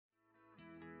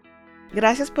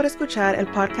Gracias por escuchar el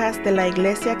podcast de la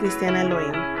Iglesia Cristiana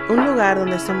Elohim, un lugar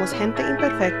donde somos gente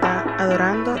imperfecta,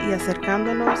 adorando y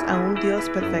acercándonos a un Dios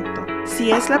perfecto.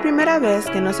 Si es la primera vez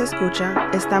que nos escucha,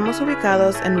 estamos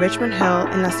ubicados en Richmond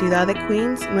Hill, en la ciudad de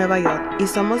Queens, Nueva York, y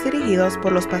somos dirigidos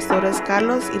por los pastores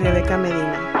Carlos y Rebeca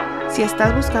Medina. Si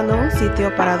estás buscando un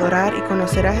sitio para adorar y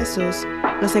conocer a Jesús,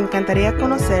 nos encantaría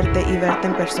conocerte y verte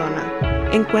en persona.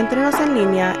 Encuéntrenos en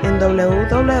línea en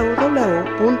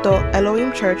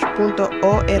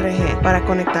www.elohimchurch.org para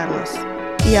conectarnos.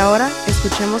 Y ahora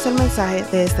escuchemos el mensaje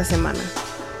de esta semana.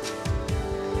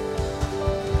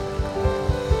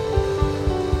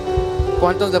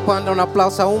 ¿Cuántos le pueden dar un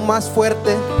aplauso aún más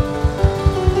fuerte?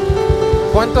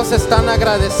 ¿Cuántos están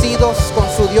agradecidos con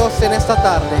su Dios en esta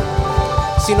tarde?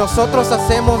 Si nosotros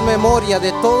hacemos memoria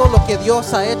de todo lo que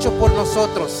Dios ha hecho por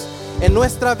nosotros en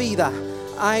nuestra vida,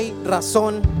 hay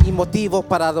razón y motivo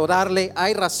para adorarle,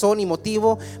 hay razón y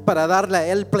motivo para darle a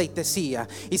Él pleitesía.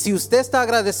 Y si usted está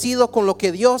agradecido con lo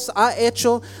que Dios ha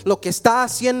hecho, lo que está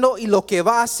haciendo y lo que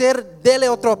va a hacer, dele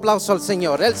otro aplauso al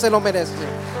Señor, Él se lo merece.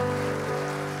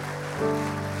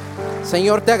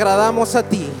 Señor, te agradamos a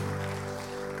ti.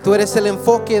 Tú eres el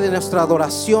enfoque de nuestra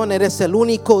adoración, eres el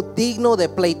único digno de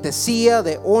pleitesía,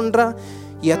 de honra,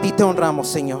 y a ti te honramos,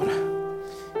 Señor,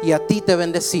 y a ti te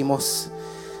bendecimos.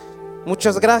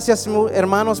 Muchas gracias,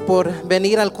 hermanos, por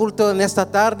venir al culto en esta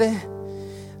tarde.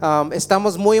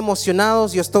 Estamos muy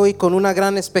emocionados. Yo estoy con una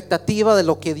gran expectativa de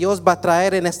lo que Dios va a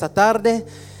traer en esta tarde.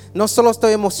 No solo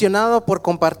estoy emocionado por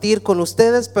compartir con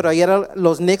ustedes, pero ayer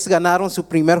los Knicks ganaron su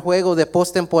primer juego de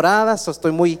postemporada,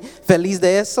 estoy muy feliz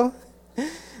de eso.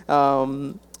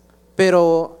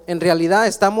 Pero en realidad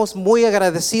estamos muy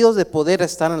agradecidos de poder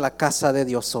estar en la casa de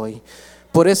Dios hoy.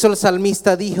 Por eso el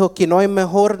salmista dijo que no hay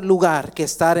mejor lugar que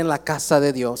estar en la casa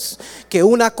de Dios. Que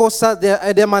una cosa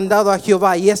he demandado a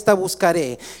Jehová y esta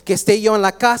buscaré, que esté yo en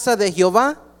la casa de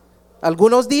Jehová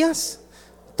algunos días,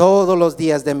 todos los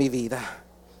días de mi vida.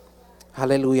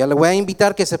 Aleluya. Le voy a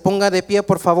invitar que se ponga de pie,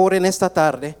 por favor, en esta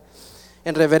tarde,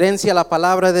 en reverencia a la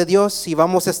palabra de Dios, y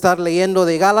vamos a estar leyendo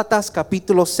de Gálatas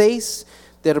capítulo 6,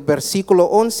 del versículo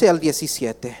 11 al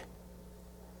 17.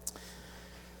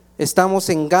 Estamos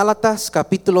en Gálatas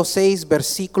capítulo 6,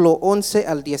 versículo 11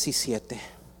 al 17.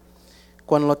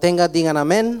 Cuando lo tengan, digan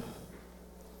amén.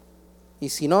 Y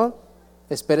si no,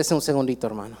 espérese un segundito,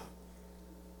 hermano.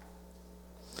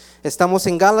 Estamos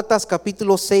en Gálatas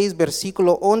capítulo 6,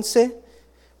 versículo 11.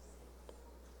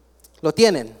 ¿Lo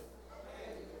tienen?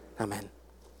 Amén.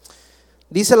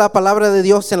 Dice la palabra de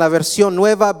Dios en la versión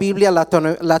Nueva Biblia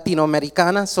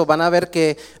Latinoamericana. Van a ver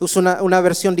que es una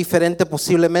versión diferente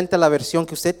posiblemente a la versión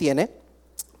que usted tiene.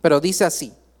 Pero dice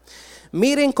así: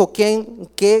 miren con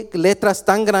qué letras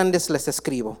tan grandes les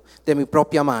escribo de mi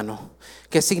propia mano.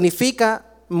 Que significa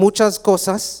muchas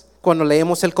cosas cuando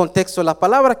leemos el contexto de la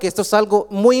palabra, que esto es algo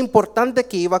muy importante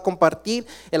que iba a compartir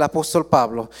el apóstol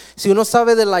Pablo. Si uno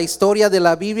sabe de la historia de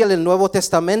la Biblia del Nuevo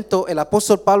Testamento, el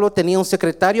apóstol Pablo tenía un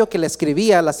secretario que le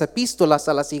escribía las epístolas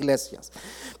a las iglesias.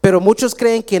 Pero muchos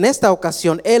creen que en esta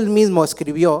ocasión él mismo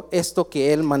escribió esto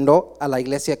que él mandó a la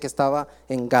iglesia que estaba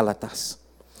en Gálatas.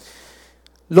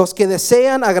 Los que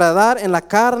desean agradar en la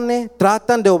carne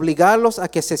tratan de obligarlos a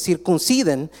que se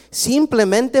circunciden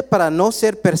simplemente para no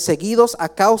ser perseguidos a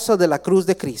causa de la cruz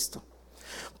de Cristo.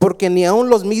 Porque ni aun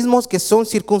los mismos que son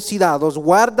circuncidados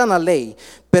guardan la ley,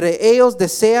 pero ellos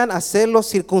desean hacerlos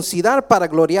circuncidar para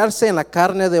gloriarse en la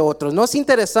carne de otros. ¿No es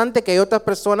interesante que hay otras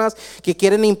personas que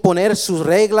quieren imponer sus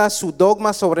reglas, sus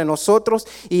dogmas sobre nosotros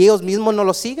y ellos mismos no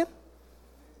lo siguen?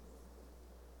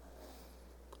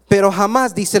 Pero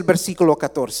jamás, dice el versículo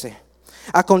 14,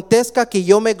 acontezca que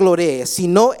yo me gloree,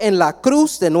 sino en la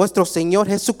cruz de nuestro Señor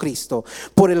Jesucristo,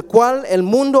 por el cual el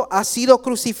mundo ha sido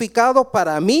crucificado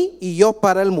para mí y yo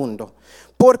para el mundo.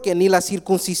 Porque ni la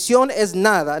circuncisión es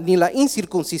nada, ni la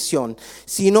incircuncisión,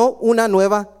 sino una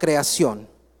nueva creación.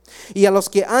 Y a los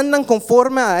que andan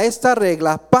conforme a esta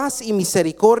regla, paz y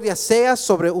misericordia sea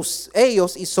sobre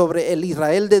ellos y sobre el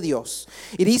Israel de Dios.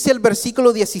 Y dice el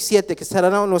versículo 17, que será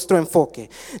nuestro enfoque: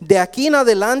 de aquí en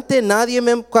adelante nadie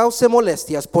me cause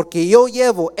molestias, porque yo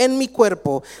llevo en mi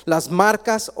cuerpo las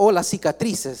marcas o las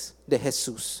cicatrices de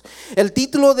Jesús. El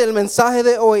título del mensaje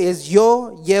de hoy es: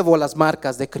 yo llevo las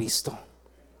marcas de Cristo.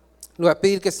 Le voy a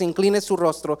pedir que se incline su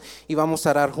rostro y vamos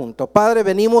a orar juntos. Padre,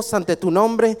 venimos ante tu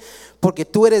nombre porque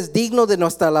tú eres digno de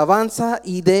nuestra alabanza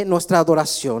y de nuestra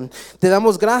adoración. Te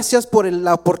damos gracias por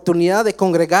la oportunidad de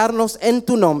congregarnos en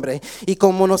tu nombre. Y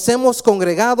como nos hemos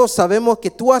congregado, sabemos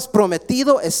que tú has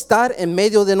prometido estar en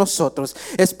medio de nosotros.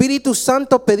 Espíritu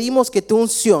Santo, pedimos que tu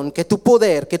unción, que tu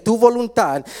poder, que tu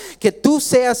voluntad, que tú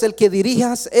seas el que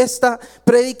dirijas esta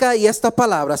prédica y esta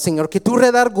palabra, Señor. Que tú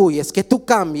redarguyes, que tú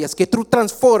cambies, que tú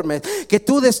transformes, que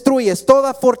tú destruyes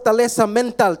toda fortaleza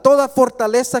mental, toda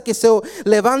fortaleza que se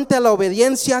levante a la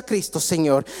obediencia a Cristo,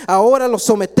 Señor. Ahora lo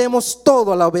sometemos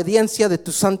todo a la obediencia de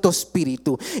tu Santo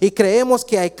Espíritu y creemos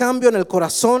que hay cambio en el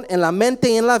corazón, en la mente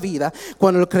y en la vida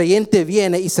cuando el creyente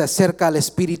viene y se acerca al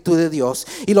Espíritu de Dios.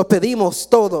 Y lo pedimos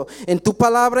todo en tu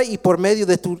palabra y por medio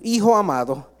de tu Hijo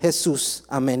amado, Jesús.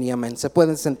 Amén y amén. Se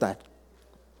pueden sentar.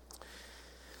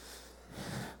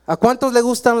 ¿A cuántos le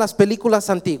gustan las películas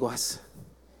antiguas?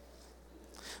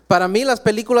 Para mí las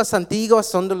películas antiguas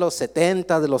son de los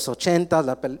 70, de los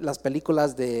 80, las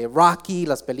películas de Rocky,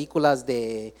 las películas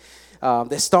de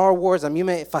Star Wars, a mí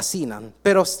me fascinan.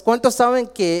 Pero ¿cuántos saben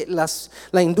que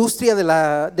la industria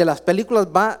de las películas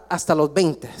va hasta los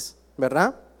 20,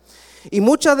 verdad? Y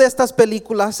muchas de estas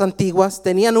películas antiguas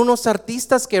tenían unos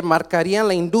artistas que marcarían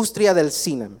la industria del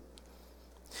cine.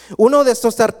 Uno de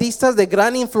estos artistas de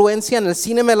gran influencia en el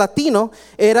cine latino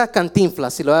era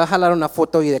Cantinflas. Y le voy a jalar una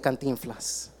foto hoy de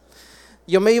Cantinflas.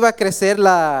 Yo me iba a crecer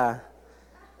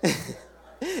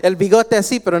el bigote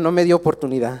así, pero no me dio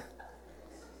oportunidad.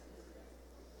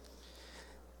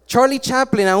 Charlie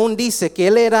Chaplin aún dice que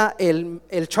él era el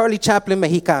Charlie Chaplin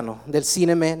mexicano, del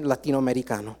cine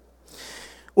latinoamericano.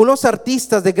 Unos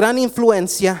artistas de gran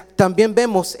influencia también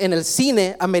vemos en el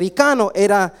cine americano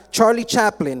era Charlie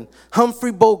Chaplin,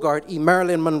 Humphrey Bogart y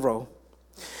Marilyn Monroe.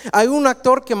 Hay un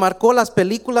actor que marcó las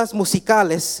películas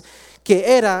musicales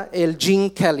que era el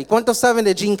Gene Kelly. ¿Cuántos saben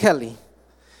de Gene Kelly?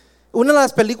 Una de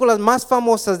las películas más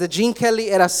famosas de Gene Kelly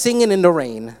era Singing in the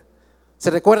Rain.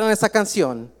 ¿Se recuerdan esa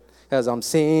canción? As I'm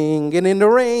singing in the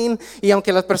rain. Y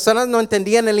aunque las personas no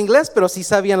entendían el inglés, pero sí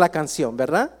sabían la canción,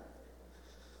 ¿verdad?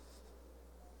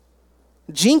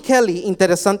 Gene Kelly,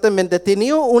 interesantemente,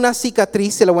 tenía una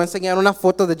cicatriz. Se le voy a enseñar una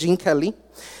foto de Gene Kelly.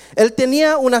 Él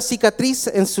tenía una cicatriz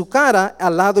en su cara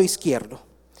al lado izquierdo.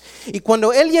 Y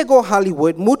cuando él llegó a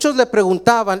Hollywood, muchos le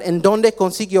preguntaban en dónde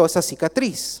consiguió esa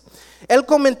cicatriz. Él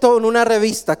comentó en una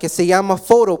revista que se llama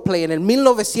Photoplay en el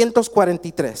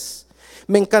 1943.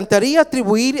 Me encantaría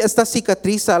atribuir esta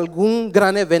cicatriz a algún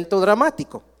gran evento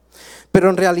dramático,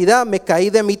 pero en realidad me caí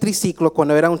de mi triciclo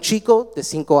cuando era un chico de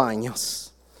 5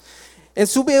 años. En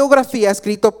su biografía,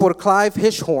 escrito por Clive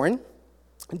Hirschhorn,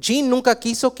 Gene nunca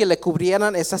quiso que le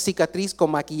cubrieran esa cicatriz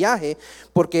con maquillaje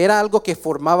porque era algo que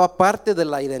formaba parte de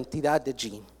la identidad de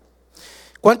Gene.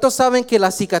 ¿Cuántos saben que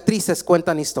las cicatrices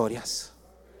cuentan historias?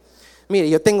 Mire,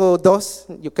 yo tengo 2,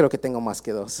 yo creo que tengo más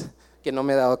que 2, que no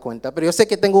me he dado cuenta, pero yo sé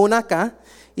que tengo una acá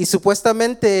y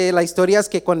supuestamente la historia es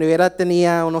que cuando yo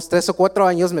tenía unos 3 o 4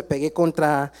 años me pegué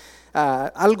contra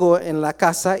algo en la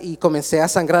casa y comencé a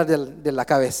sangrar de la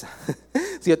cabeza.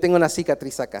 Yo tengo una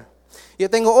cicatriz acá. Yo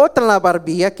tengo otra en la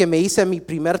barbilla que me hice en mi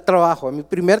primer trabajo. En mi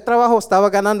primer trabajo estaba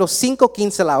ganando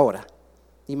 $5.15 la hora.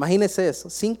 Imagínense eso,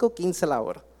 $5.15 la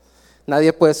hora.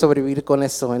 Nadie puede sobrevivir con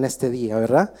eso en este día,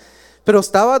 ¿verdad? Pero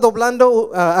estaba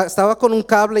estaba con un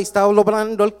cable y estaba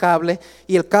doblando el cable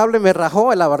y el cable me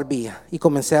rajó en la barbilla y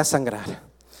comencé a sangrar.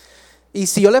 Y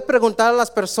si yo le preguntara a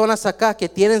las personas acá que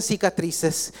tienen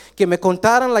cicatrices, que me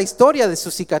contaran la historia de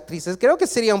sus cicatrices, creo que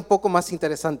sería un poco más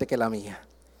interesante que la mía,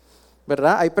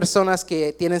 ¿verdad? Hay personas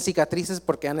que tienen cicatrices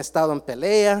porque han estado en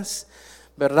peleas,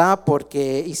 ¿verdad?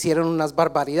 Porque hicieron unas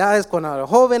barbaridades cuando eran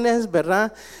jóvenes,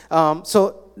 ¿verdad?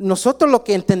 Nosotros lo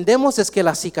que entendemos es que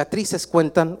las cicatrices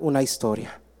cuentan una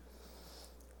historia.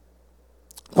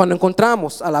 Cuando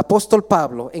encontramos al apóstol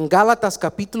Pablo en Gálatas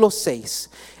capítulo 6,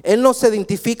 él no se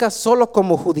identifica solo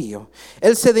como judío,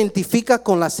 él se identifica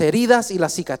con las heridas y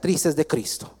las cicatrices de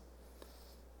Cristo.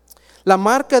 La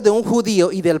marca de un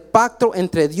judío y del pacto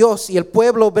entre Dios y el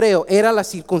pueblo hebreo era la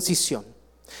circuncisión.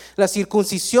 La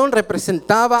circuncisión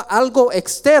representaba algo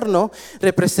externo,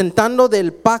 representando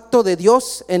del pacto de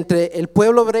Dios entre el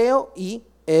pueblo hebreo y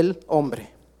el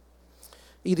hombre.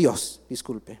 Y Dios,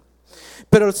 disculpe.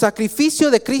 Pero el sacrificio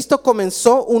de Cristo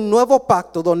comenzó un nuevo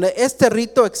pacto donde este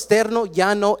rito externo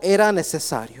ya no era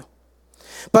necesario.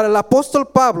 Para el apóstol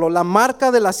Pablo, la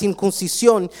marca de la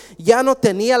circuncisión ya no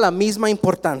tenía la misma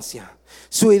importancia.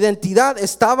 Su identidad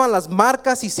estaba en las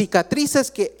marcas y cicatrices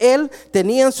que él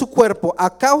tenía en su cuerpo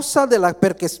a causa de la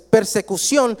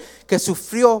persecución que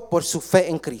sufrió por su fe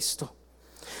en Cristo.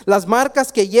 Las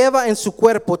marcas que lleva en su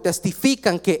cuerpo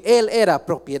testifican que Él era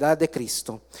propiedad de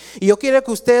Cristo. Y yo quiero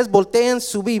que ustedes volteen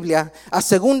su Biblia a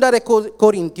 2 de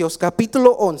Corintios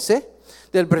capítulo 11,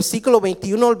 del versículo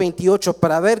 21 al 28,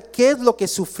 para ver qué es lo que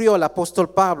sufrió el apóstol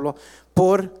Pablo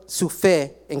por su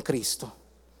fe en Cristo.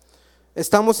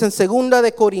 Estamos en 2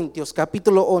 de Corintios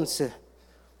capítulo 11,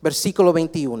 versículo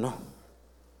 21.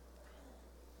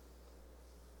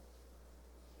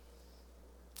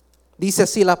 Dice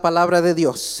así la palabra de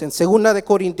Dios en 2 de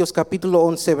Corintios capítulo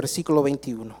 11 versículo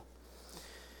 21.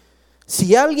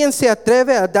 Si alguien se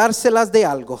atreve a dárselas de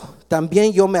algo,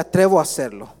 también yo me atrevo a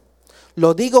hacerlo.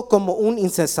 Lo digo como un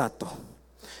insensato.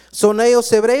 ¿Son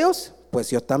ellos hebreos? Pues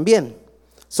yo también.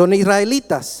 ¿Son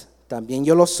israelitas? También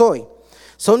yo lo soy.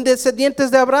 ¿Son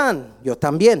descendientes de Abraham? Yo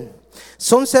también.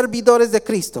 ¿Son servidores de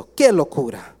Cristo? ¡Qué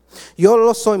locura! Yo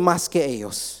lo soy más que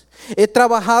ellos. He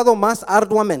trabajado más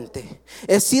arduamente,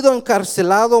 he sido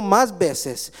encarcelado más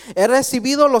veces, he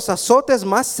recibido los azotes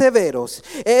más severos,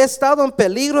 he estado en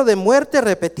peligro de muerte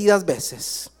repetidas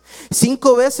veces.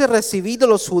 5 veces recibí de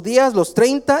los judíos los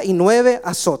 39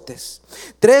 azotes.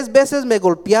 3 veces me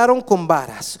golpearon con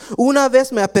varas, 1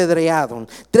 vez me apedrearon,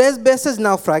 3 veces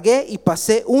naufragué y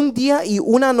pasé un día y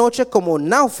una noche como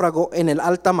náufrago en el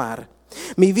alta mar.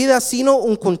 Mi vida ha sido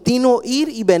un continuo ir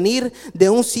y venir de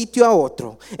un sitio a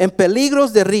otro, en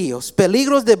peligros de ríos,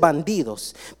 peligros de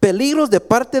bandidos, peligros de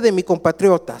parte de mis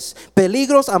compatriotas,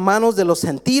 peligros a manos de los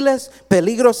gentiles,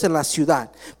 peligros en la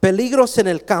ciudad, peligros en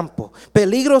el campo,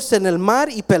 peligros en el mar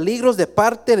y peligros de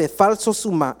parte de falsos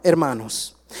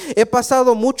hermanos. He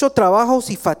pasado muchos trabajos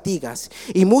y fatigas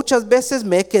y muchas veces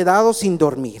me he quedado sin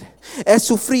dormir. He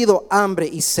sufrido hambre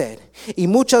y sed y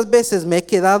muchas veces me he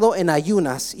quedado en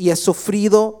ayunas y he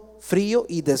sufrido frío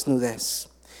y desnudez.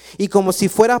 Y como si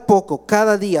fuera poco,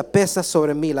 cada día pesa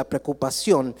sobre mí la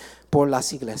preocupación por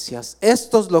las iglesias.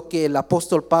 Esto es lo que el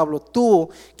apóstol Pablo tuvo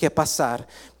que pasar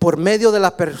por medio de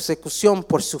la persecución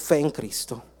por su fe en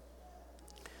Cristo.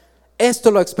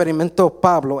 Esto lo experimentó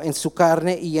Pablo en su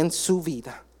carne y en su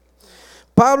vida.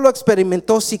 Pablo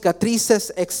experimentó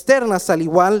cicatrices externas al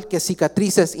igual que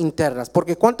cicatrices internas.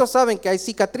 Porque ¿cuántos saben que hay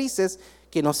cicatrices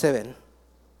que no se ven?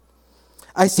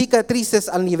 Hay cicatrices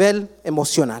al nivel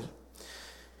emocional.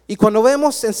 Y cuando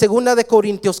vemos en 2 de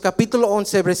Corintios capítulo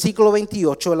 11 versículo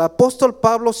 28, el apóstol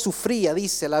Pablo sufría,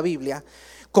 dice la Biblia,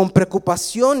 con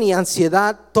preocupación y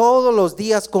ansiedad todos los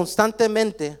días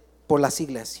constantemente por las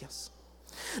iglesias.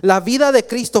 La vida de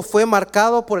Cristo fue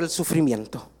marcado por el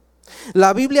sufrimiento.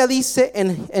 La Biblia dice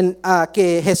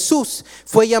que Jesús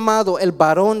fue llamado el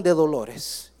varón de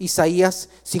dolores. Isaías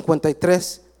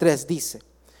 53:3 dice: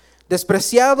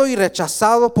 despreciado y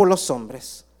rechazado por los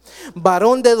hombres,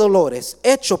 varón de dolores,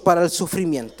 hecho para el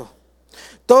sufrimiento.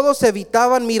 Todos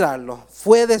evitaban mirarlo,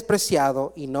 fue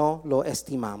despreciado y no lo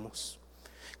estimamos.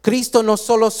 Cristo no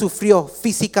solo sufrió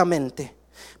físicamente,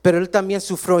 pero Él también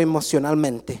sufrió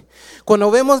emocionalmente.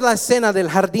 Cuando vemos la escena del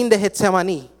jardín de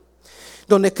Getsemaní,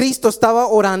 donde Cristo estaba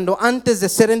orando antes de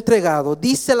ser entregado,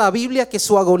 dice la Biblia que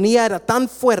su agonía era tan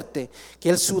fuerte que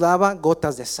Él sudaba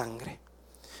gotas de sangre.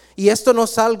 Y esto no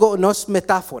es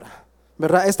metáfora,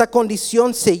 ¿verdad? Esta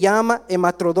condición se llama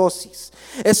hematrodosis.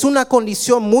 Es una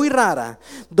condición muy rara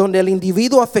donde el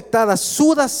individuo afectado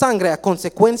suda sangre a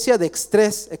consecuencia de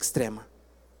estrés extrema.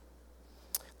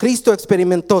 Cristo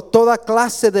experimentó toda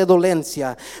clase de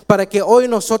dolencia para que hoy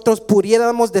nosotros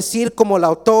pudiéramos decir, como el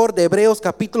autor de Hebreos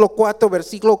capítulo 4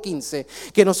 versículo 15,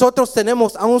 que nosotros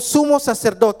tenemos a un sumo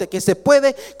sacerdote que se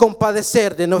puede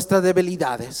compadecer de nuestras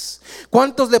debilidades.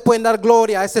 ¿Cuántos le pueden dar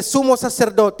gloria a ese sumo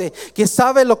sacerdote que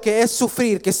sabe lo que es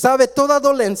sufrir, que sabe toda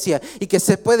dolencia y que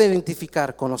se puede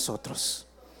identificar con nosotros?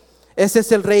 Ese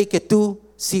es el rey que tú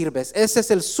sirves. Ese es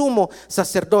el sumo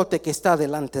sacerdote que está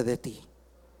delante de ti.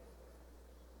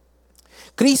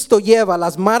 Cristo lleva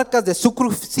las marcas de su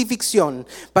crucifixión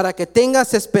para que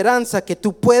tengas esperanza que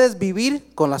tú puedes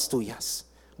vivir con las tuyas.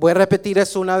 Voy a repetir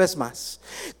eso una vez más.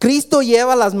 Cristo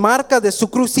lleva las marcas de su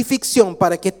crucifixión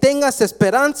para que tengas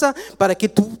esperanza para que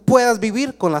tú puedas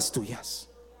vivir con las tuyas.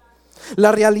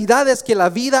 La realidad es que la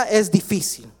vida es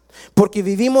difícil porque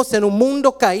vivimos en un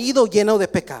mundo caído lleno de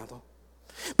pecado.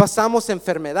 Pasamos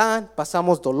enfermedad,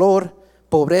 pasamos dolor,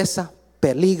 pobreza,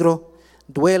 peligro,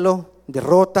 duelo,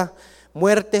 derrota,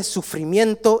 muerte,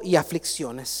 sufrimiento y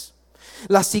aflicciones.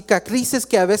 Las cicatrices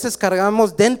que a veces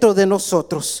cargamos dentro de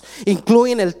nosotros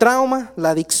incluyen el trauma,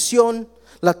 la adicción,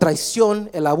 la traición,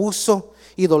 el abuso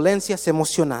y dolencias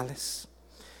emocionales.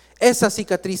 Esas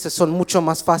cicatrices son mucho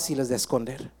más fáciles de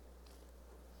esconder.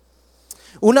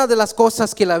 Una de las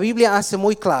cosas que la Biblia hace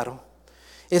muy claro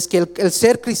es que el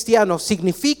ser cristiano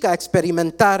significa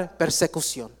experimentar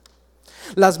persecución.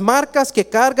 Las marcas que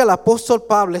carga el apóstol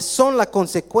Pablo son la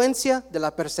consecuencia de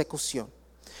la persecución.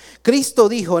 Cristo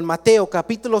dijo en Mateo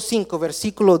capítulo 5,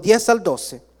 versículo 10 al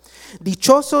 12: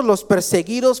 dichosos los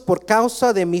perseguidos por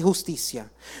causa de mi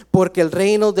justicia, porque el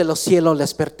reino de los cielos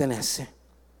les pertenece.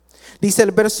 Dice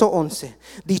el verso 11: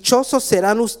 dichosos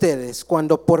serán ustedes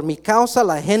cuando por mi causa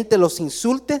la gente los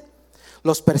insulte,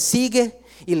 los persigue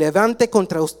y levante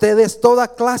contra ustedes toda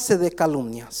clase de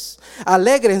calumnias.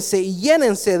 Alégrense y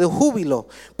llénense de júbilo,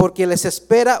 porque les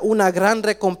espera una gran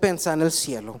recompensa en el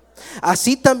cielo.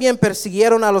 Así también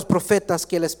persiguieron a los profetas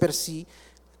que les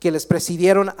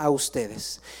presidieron a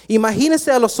ustedes.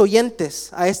 Imagínense a los oyentes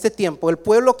a este tiempo, el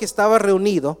pueblo que estaba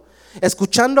reunido,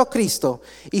 escuchando a Cristo.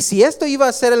 Y si esto iba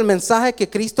a ser el mensaje que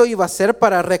Cristo iba a hacer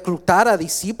para reclutar a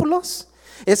discípulos,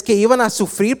 es que iban a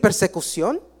sufrir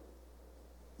persecución.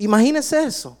 Imagínense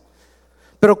eso.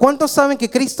 Pero ¿cuántos saben que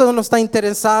Cristo no está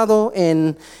interesado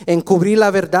en cubrir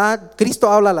la verdad?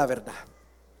 Cristo habla la verdad.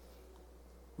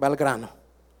 Va al grano.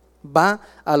 Va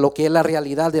a lo que es la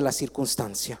realidad de la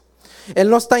circunstancia. Él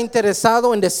no está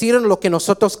interesado en decir lo que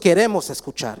nosotros queremos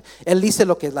escuchar. Él dice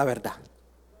lo que es la verdad.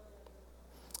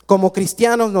 Como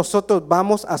cristianos nosotros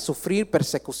vamos a sufrir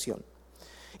persecución.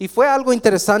 Y fue algo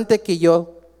interesante que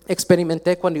yo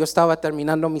experimenté cuando yo estaba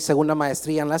terminando mi segunda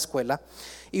maestría en la escuela.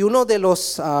 Y uno de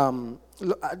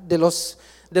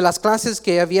las clases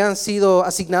que habían sido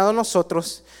asignadas a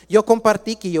nosotros, yo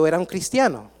compartí que yo era un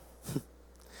cristiano.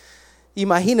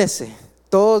 Imagínense,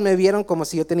 todos me vieron como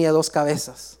si yo tenía dos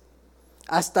cabezas.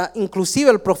 Hasta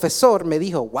inclusive el profesor me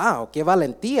dijo: wow, qué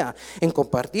valentía en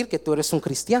compartir que tú eres un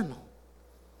cristiano.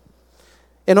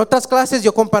 En otras clases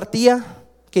yo compartía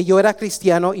que yo era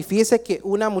cristiano, y fíjese que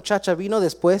una muchacha vino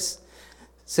después,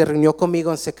 se reunió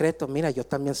conmigo en secreto: mira, yo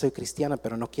también soy cristiana,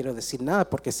 pero no quiero decir nada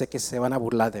porque sé que se van a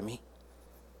burlar de mí.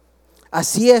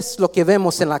 Así es lo que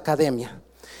vemos en la academia.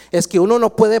 Es que uno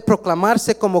no puede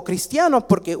proclamarse como cristiano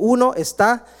porque uno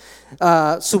está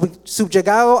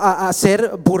subyugado a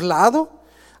ser burlado,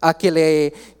 a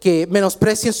que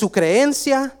menosprecien su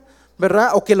creencia,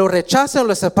 ¿verdad? O que lo rechacen o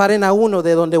lo separen a uno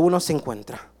de donde uno se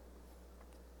encuentra.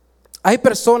 Hay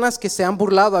personas que se han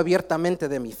burlado abiertamente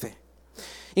de mi fe.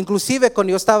 Inclusive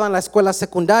cuando yo estaba en la escuela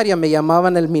secundaria me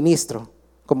llamaban el ministro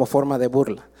como forma de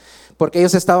burla, porque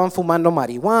ellos estaban fumando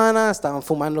marihuana, estaban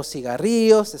fumando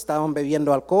cigarrillos, estaban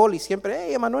bebiendo alcohol y siempre: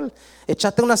 hey, Emmanuel,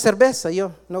 échate una cerveza. Y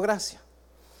yo: no, gracias.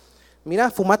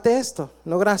 Mira, fumate esto.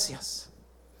 No, gracias.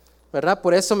 ¿Verdad?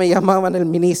 Por eso me llamaban el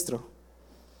ministro.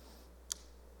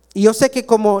 Y yo sé que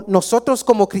como nosotros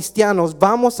como cristianos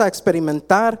vamos a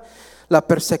experimentar la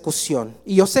persecución.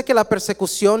 Y yo sé que la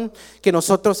persecución que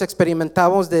nosotros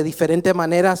experimentamos de diferentes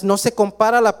maneras no se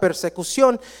compara a la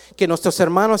persecución que nuestros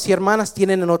hermanos y hermanas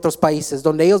tienen en otros países,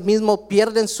 donde ellos mismos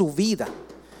pierden su vida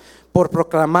por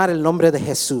proclamar el nombre de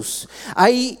Jesús.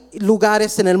 Hay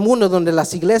lugares en el mundo donde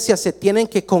las iglesias se tienen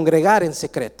que congregar en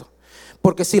secreto,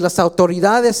 porque si las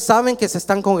autoridades saben que se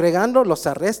están congregando, los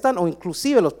arrestan o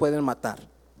inclusive los pueden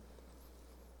matar.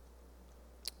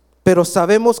 Pero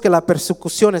sabemos que la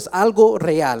persecución es algo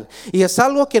real y es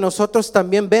algo que nosotros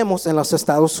también vemos en los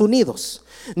Estados Unidos.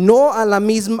 No al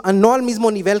mismo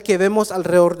nivel que vemos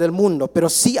alrededor del mundo, pero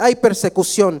sí hay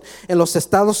persecución en los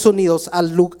Estados Unidos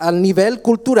al nivel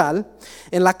cultural,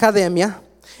 en la academia,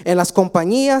 en las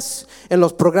compañías, en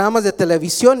los programas de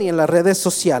televisión y en las redes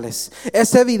sociales.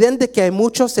 Es evidente que hay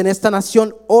muchos en esta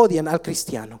nación odian al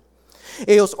cristiano.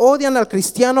 Ellos odian al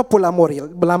cristiano por la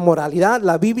moralidad,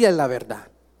 la Biblia y la verdad.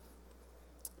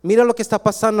 Mira lo que está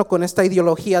pasando con esta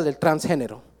ideología del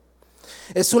transgénero.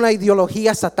 Es una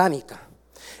ideología satánica.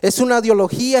 Es una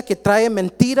ideología que trae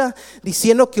mentira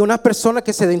diciendo que una persona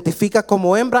que se identifica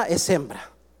como hembra es hembra.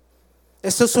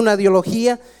 Eso es una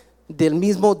ideología del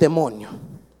mismo demonio.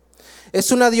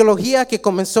 Es una ideología que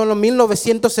comenzó en los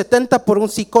 1970 por un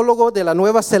psicólogo de la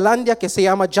Nueva Zelanda que se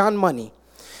llama John Money.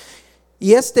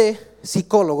 Y este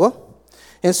psicólogo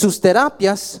en sus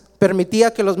terapias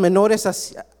permitía que los menores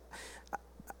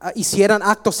hicieran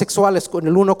actos sexuales con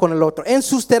el uno con el otro en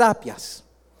sus terapias.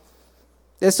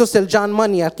 Eso es el John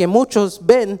Money, al que muchos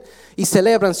ven y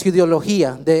celebran su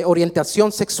ideología de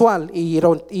orientación sexual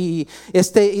y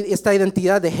esta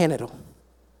identidad de género.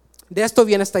 De esto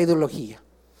viene esta ideología.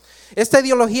 Esta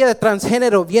ideología de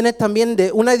transgénero viene también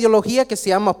de una ideología que se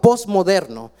llama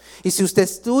postmoderno. Y si usted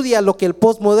estudia lo que el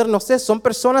postmoderno es, son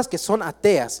personas que son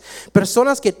ateas,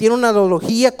 personas que tienen una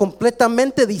ideología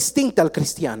completamente distinta al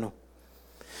cristiano.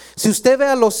 Si usted ve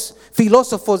a los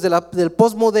filósofos del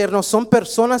postmoderno, son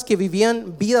personas que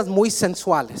vivían vidas muy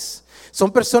sensuales.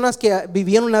 Son personas que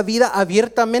vivían una vida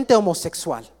abiertamente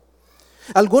homosexual.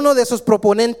 Algunos de esos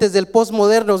proponentes del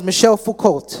postmoderno es Michel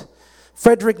Foucault,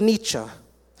 Friedrich Nietzsche,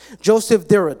 Joseph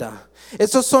Derrida.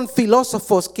 Esos son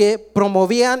filósofos que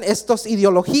promovían estas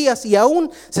ideologías y aún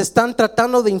se están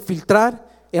tratando de infiltrar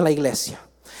en la iglesia.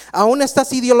 Aún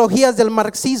estas ideologías del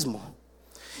marxismo,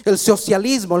 el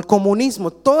socialismo, el comunismo,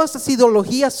 todas esas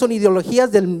ideologías son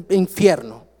ideologías del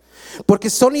infierno. Porque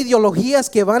son ideologías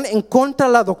que van en contra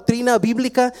de la doctrina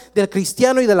bíblica del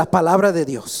cristiano y de la palabra de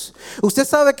Dios. Usted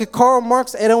sabe que Karl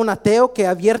Marx era un ateo que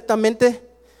abiertamente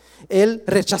él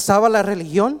rechazaba la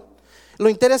religión. Lo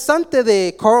interesante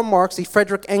de Karl Marx y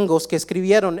Friedrich Engels, que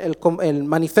escribieron el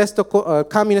manifiesto,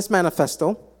 Communist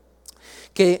Manifesto,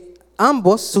 que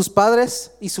ambos, sus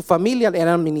padres y su familia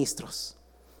eran ministros.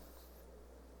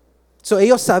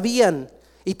 Ellos sabían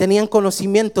y tenían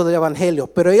conocimiento del evangelio,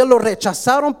 pero ellos lo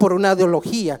rechazaron por una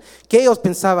ideología que ellos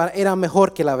pensaban era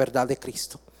mejor que la verdad de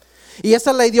Cristo. Y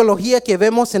esa es la ideología que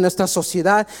vemos en nuestra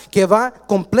sociedad, que va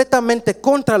completamente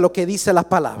contra lo que dice la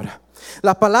palabra.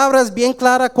 La palabra es bien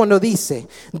clara cuando dice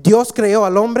Dios creó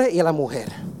al hombre y a la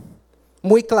mujer.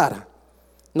 Muy clara.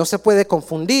 No se puede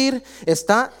confundir.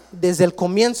 Está desde el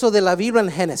comienzo de la Biblia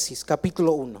en Génesis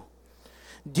capítulo 1.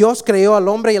 Dios creó al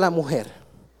hombre y a la mujer.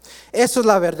 Eso es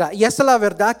la verdad. Y esa es la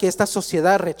verdad que esta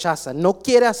sociedad rechaza. No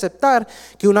quiere aceptar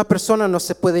que una persona no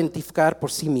se puede identificar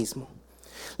por sí mismo.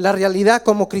 La realidad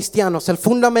como cristianos, el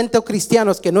fundamento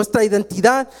cristiano es que nuestra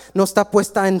identidad no está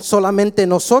puesta en solamente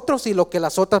nosotros y lo que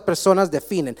las otras personas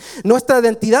definen. Nuestra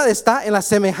identidad está en la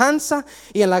semejanza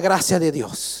y en la gracia de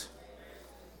Dios.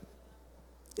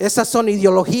 Esas son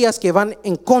ideologías que van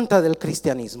en contra del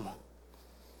cristianismo.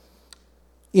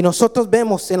 Y nosotros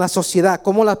vemos en la sociedad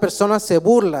cómo las personas se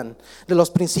burlan de los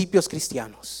principios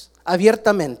cristianos,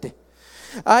 abiertamente.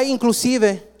 Hay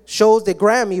inclusive shows de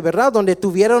Grammy, ¿verdad? Donde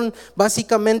tuvieron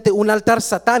básicamente un altar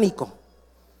satánico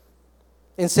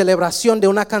en celebración de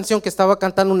una canción que estaba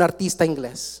cantando un artista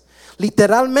inglés.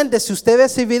 Literalmente, si usted ve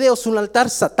ese video, es un altar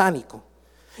satánico.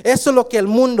 Eso es lo que el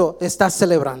mundo está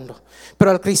celebrando.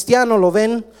 Pero al cristiano lo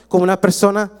ven como una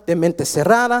persona de mente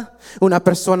cerrada, una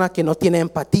persona que no tiene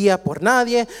empatía por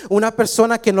nadie, una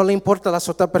persona que no le importa a las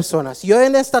otras personas. Yo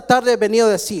en esta tarde he venido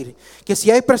a decir que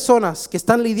si hay personas que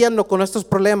están lidiando con estos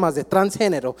problemas de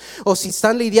transgénero o si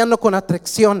están lidiando con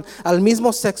atracción al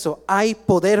mismo sexo, hay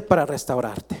poder para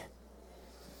restaurarte.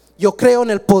 Yo creo en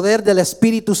el poder del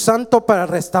Espíritu Santo para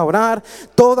restaurar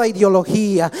toda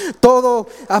ideología, toda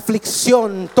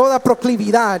aflicción, toda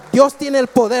proclividad. Dios tiene el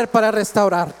poder para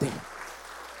restaurarte.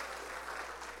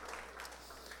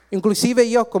 Inclusive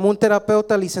yo, como un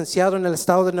terapeuta licenciado en el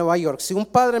estado de Nueva York, si un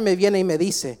padre me viene y me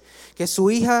dice que su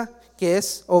hija, que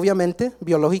es obviamente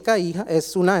biológica hija,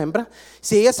 es una hembra,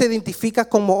 si ella se identifica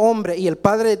como hombre y el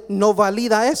padre no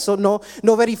valida eso, no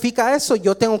verifica eso,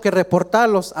 yo tengo que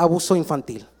reportarlos a abuso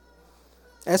infantil.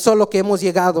 Eso es lo que hemos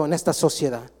llegado en esta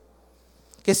sociedad.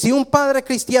 Que si un padre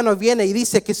cristiano viene y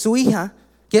dice que su hija,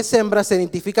 que es hembra, se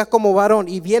identifica como varón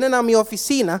y vienen a mi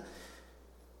oficina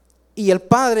y el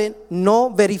padre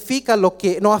no verifica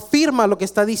no afirma lo que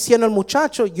está diciendo el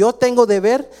muchacho, yo tengo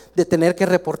deber de tener que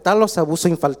reportarlos a abuso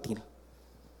infantil.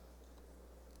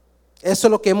 Eso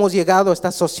es lo que hemos llegado a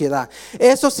esta sociedad.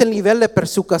 Eso es el nivel de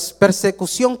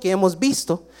persecución que hemos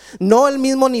visto. No el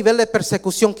mismo nivel de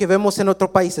persecución que vemos en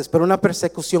otros países, pero una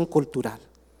persecución cultural.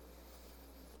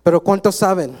 Pero ¿cuántos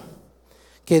saben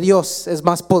que Dios es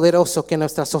más poderoso que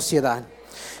nuestra sociedad?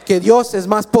 Que Dios es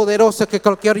más poderoso que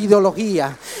cualquier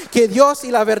ideología. Que Dios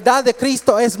y la verdad de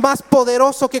Cristo es más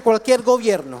poderoso que cualquier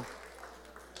gobierno.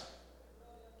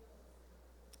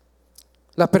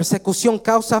 La persecución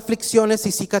causa aflicciones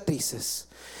y cicatrices.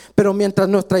 Pero mientras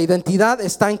nuestra identidad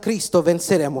está en Cristo,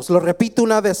 venceremos. Lo repito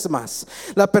una vez más.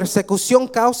 La persecución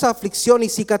causa aflicción y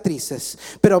cicatrices.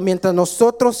 Pero mientras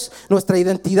nuestra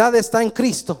identidad está en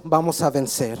Cristo, vamos a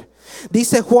vencer.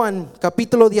 Dice Juan,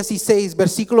 capítulo 16,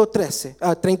 versículo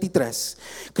 33.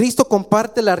 Cristo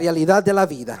comparte la realidad de la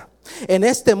vida. En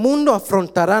este mundo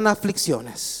afrontarán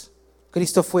aflicciones.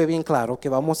 Cristo fue bien claro que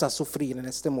vamos a sufrir en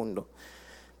este mundo.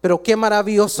 Pero qué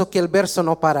maravilloso que el verso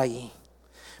no para ahí.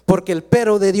 Porque el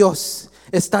pero de Dios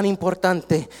es tan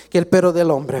importante que el pero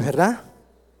del hombre, ¿verdad?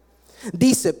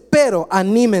 Dice, pero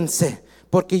anímense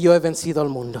porque yo he vencido al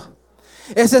mundo.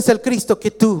 Ese es el Cristo que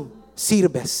tú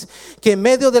sirves. Que en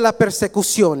medio de la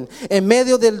persecución, en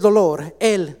medio del dolor,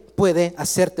 Él puede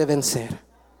hacerte vencer.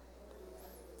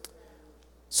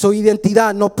 Su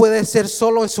identidad no puede ser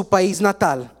solo en su país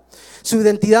natal. Su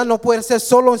identidad no puede ser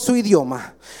solo en su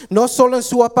idioma, no solo en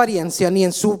su apariencia ni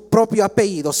en su propio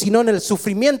apellido, sino en el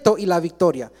sufrimiento y la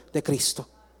victoria de Cristo.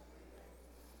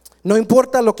 No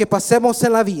importa lo que pasemos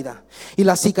en la vida y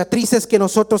las cicatrices que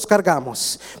nosotros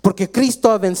cargamos, porque Cristo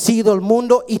ha vencido el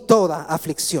mundo y toda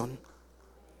aflicción.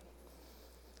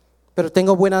 Pero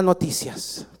tengo buenas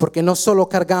noticias, porque no solo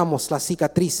cargamos las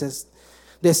cicatrices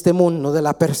de este mundo, de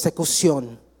la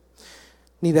persecución,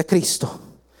 ni de Cristo,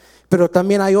 pero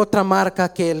también hay otra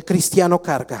marca que el cristiano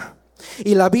carga.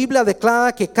 Y la Biblia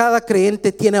declara que cada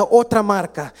creyente tiene otra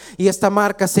marca, y esta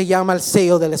marca se llama el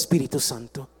sello del Espíritu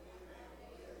Santo.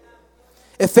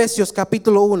 Efesios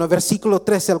capítulo 1, versículo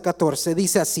 13 al 14,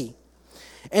 dice así: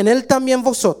 en él también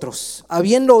vosotros,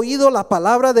 habiendo oído la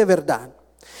palabra de verdad,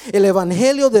 el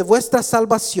evangelio de vuestra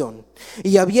salvación,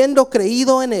 y habiendo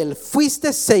creído en él,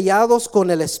 fuisteis sellados con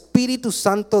el Espíritu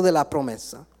Santo de la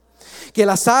promesa, que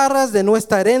las arras de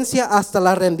nuestra herencia hasta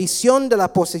la rendición de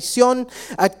la posesión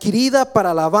adquirida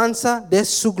para alabanza de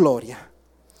su gloria.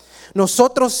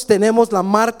 Nosotros tenemos la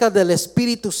marca del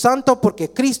Espíritu Santo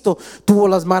porque Cristo tuvo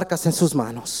las marcas en sus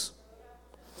manos,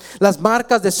 las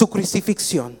marcas de su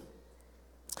crucifixión.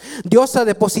 Dios ha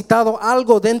depositado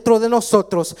algo dentro de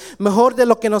nosotros, mejor de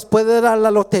lo que nos puede dar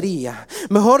la lotería,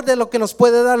 mejor de lo que nos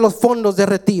puede dar los fondos de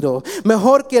retiro,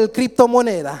 mejor que el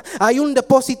criptomoneda. Hay un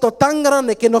depósito tan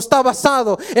grande que no está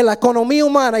basado en la economía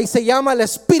humana y se llama el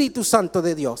Espíritu Santo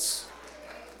de Dios.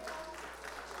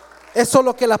 Eso es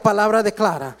lo que la palabra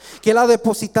declara, que Él ha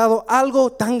depositado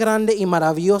algo tan grande y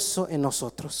maravilloso en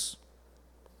nosotros.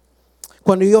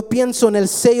 Cuando yo pienso en el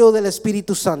sello del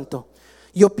Espíritu Santo,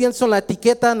 yo pienso en la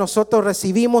etiqueta nosotros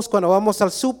recibimos cuando vamos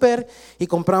al súper y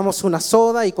compramos una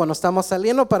soda, y cuando estamos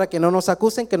saliendo, para que no nos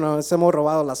acusen que nos hemos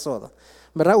robado la soda,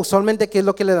 ¿verdad? Usualmente, ¿qué es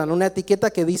lo que le dan? Una etiqueta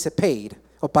que dice paid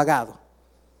o pagado,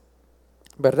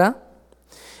 ¿verdad?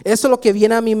 Eso es lo que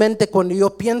viene a mi mente cuando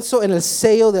yo pienso en el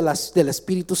sello del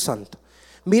Espíritu Santo.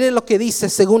 Mire lo que dice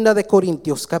 2 de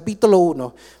Corintios capítulo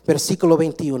 1 versículo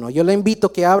 21. Yo le invito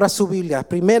a que abra su Biblia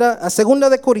a 2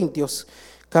 de Corintios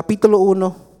capítulo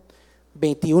 1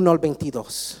 21 al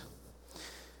 22.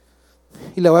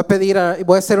 Y le voy a pedir,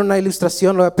 voy a hacer una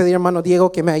ilustración, le voy a pedir a hermano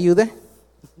Diego que me ayude.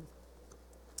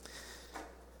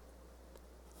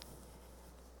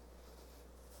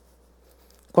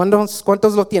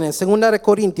 ¿Cuántos lo tienen? 2 de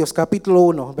Corintios capítulo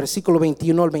 1 versículo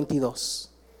 21 al 22.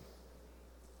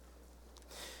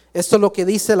 Esto es lo que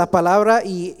dice la palabra,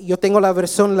 y yo tengo la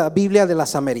versión, la Biblia de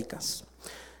las Américas.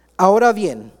 Ahora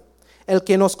bien, el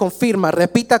que nos confirma,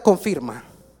 repita confirma,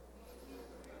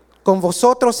 con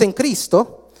vosotros en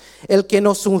Cristo, el que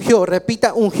nos ungió,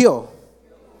 repita ungió.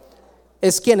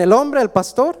 ¿Es quién? ¿El hombre, el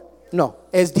pastor? No,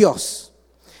 es Dios.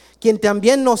 Quien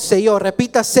también nos selló,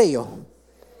 repita sello.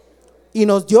 Y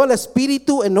nos dio el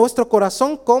Espíritu en nuestro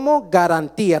corazón como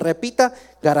garantía, repita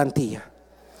garantía.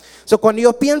 Cuando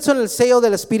yo pienso en el sello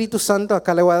del Espíritu Santo,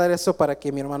 acá le voy a dar eso para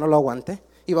que mi hermano lo aguante,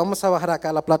 y vamos a bajar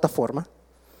acá a la plataforma,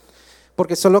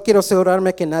 porque solo quiero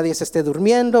asegurarme que nadie se esté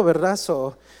durmiendo, ¿verdad?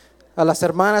 A las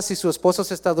hermanas, si su esposo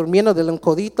se está durmiendo, denle un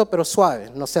codito, pero suave,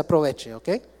 no se aproveche, ¿ok?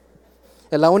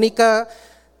 Es la única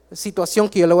situación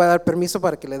que yo le voy a dar permiso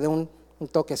para que le dé un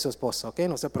toque a su esposo, ¿ok?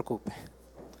 No se preocupe.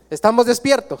 ¿Estamos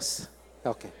despiertos?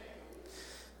 Ok.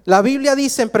 La Biblia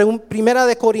dice en 1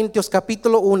 de Corintios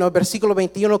capítulo 1 versículo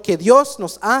 21 que Dios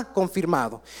nos ha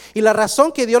confirmado. Y la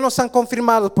razón que Dios nos ha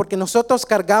confirmado es porque nosotros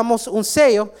cargamos un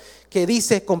sello que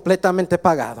dice completamente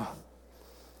pagado.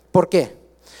 ¿Por qué?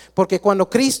 Porque cuando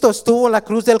Cristo estuvo en la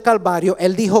cruz del Calvario,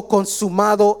 Él dijo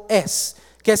consumado es.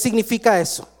 ¿Qué significa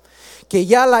eso? Que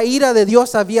ya la ira de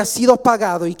Dios había sido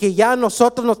pagado, y que ya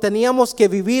nosotros no teníamos que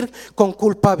vivir con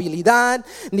culpabilidad,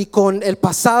 ni con el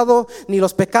pasado, ni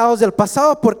los pecados del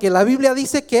pasado, porque la Biblia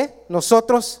dice que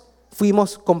nosotros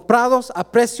fuimos comprados a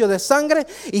precio de sangre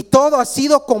y todo ha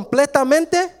sido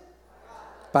completamente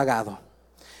pagado.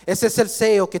 Ese es el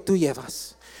sello que tú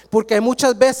llevas. Porque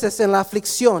muchas veces en la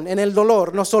aflicción, en el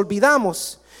dolor, nos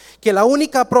olvidamos que la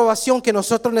única aprobación que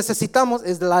nosotros necesitamos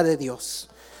es la de Dios,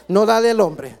 no la del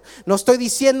hombre. No estoy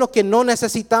diciendo que no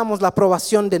necesitamos la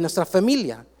aprobación de nuestra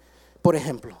familia, por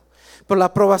ejemplo, pero la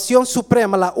aprobación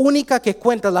suprema, la única que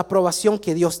cuenta, es la aprobación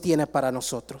que Dios tiene para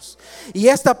nosotros. Y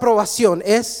esta aprobación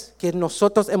es que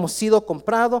nosotros hemos sido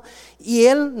comprados, y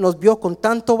Él nos vio con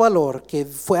tanto valor que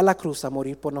fue a la cruz a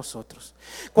morir por nosotros.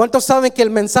 ¿Cuántos saben que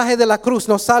el mensaje de la cruz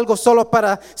no es algo solo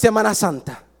para Semana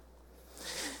Santa?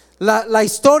 La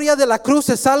historia de la cruz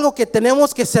es algo que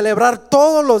tenemos que celebrar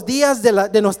todos los días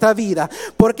de nuestra vida,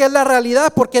 porque es la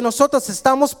realidad, porque nosotros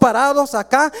estamos parados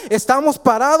acá, estamos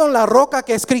parados en la roca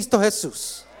que es Cristo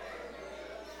Jesús.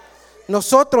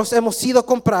 Nosotros hemos sido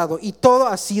comprados y todo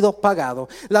ha sido pagado.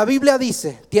 La Biblia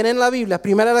dice, tienen la Biblia,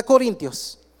 1 de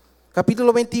Corintios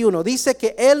capítulo 21, dice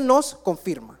que Él nos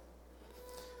confirma.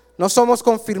 No somos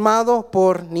confirmados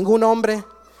por ningún hombre,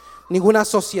 ninguna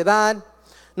sociedad.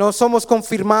 No somos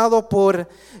confirmados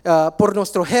por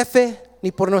nuestro jefe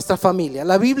ni por nuestra familia.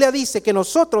 La Biblia dice que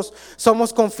nosotros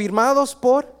somos confirmados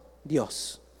por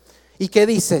Dios. ¿Y qué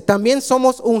dice? También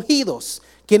somos ungidos.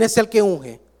 ¿Quién es el que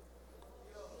unge?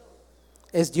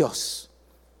 Es Dios.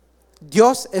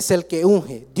 Dios es el que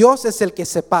unge. Dios es el que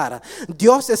separa.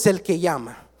 Dios es el que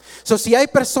llama. Si hay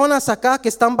personas acá que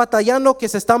están batallando, que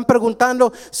se están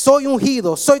preguntando, soy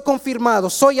ungido, soy confirmado,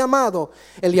 soy llamado.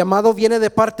 El llamado viene de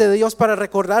parte de Dios para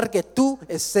recordar que tú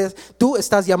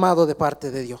estás llamado de parte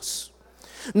de Dios.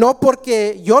 No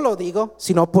porque yo lo digo,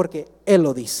 sino porque Él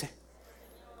lo dice.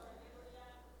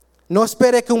 No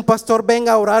espere que un pastor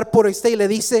venga a orar por usted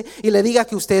y le diga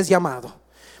que usted es llamado.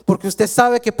 Porque usted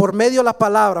sabe que por medio de la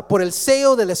palabra, por el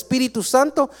sello del Espíritu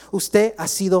Santo, usted ha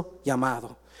sido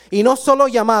llamado. Y no solo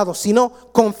llamado, sino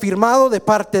confirmado de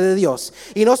parte de Dios.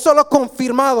 Y no solo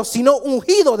confirmado, sino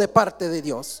ungido de parte de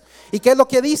Dios. ¿Y qué es lo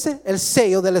que dice? El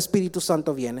sello del Espíritu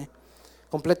Santo viene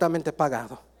completamente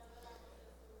pagado.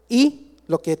 Y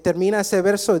lo que termina ese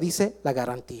verso dice la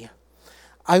garantía.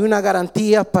 Hay una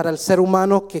garantía para el ser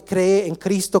humano que cree en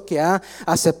Cristo, que ha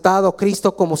aceptado a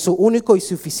Cristo como su único y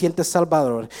suficiente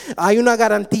Salvador. Hay una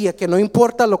garantía que no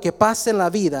importa lo que pase en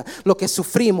la vida, lo que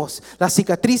sufrimos, las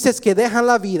cicatrices que dejan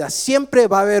la vida, siempre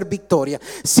va a haber victoria.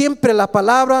 Siempre la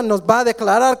palabra nos va a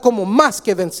declarar como más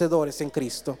que vencedores en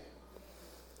Cristo.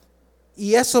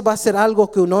 Y eso va a ser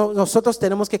algo que nosotros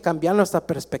tenemos que cambiar nuestra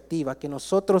perspectiva, que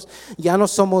nosotros ya no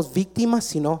somos víctimas,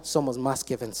 sino somos más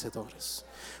que vencedores.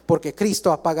 Porque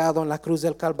Cristo ha pagado en la cruz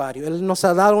del Calvario. Él nos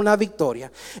ha dado una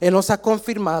victoria. Él nos ha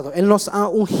confirmado. Él nos ha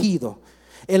ungido.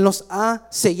 Él nos ha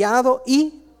sellado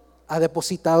y ha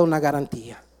depositado una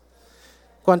garantía.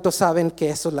 ¿Cuántos saben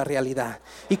que eso es la realidad?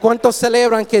 ¿Y cuántos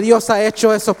celebran que Dios ha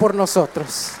hecho eso por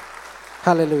nosotros?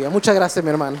 Aleluya. Muchas gracias,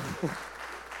 mi hermano.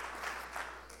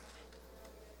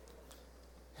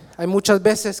 Hay muchas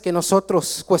veces que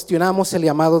nosotros cuestionamos el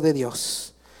llamado de Dios.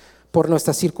 Por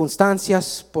nuestras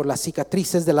circunstancias, por las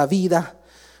cicatrices de la vida,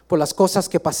 por las cosas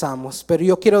que pasamos. Pero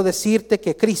yo quiero decirte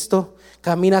que Cristo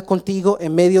camina contigo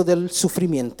en medio del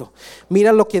sufrimiento.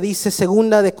 Mira lo que dice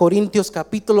 2 de Corintios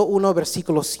capítulo 1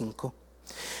 versículo 5.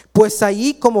 Pues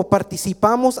allí como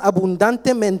participamos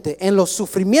abundantemente en los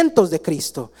sufrimientos de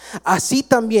Cristo, así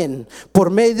también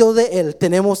por medio de Él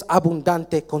tenemos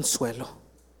abundante consuelo.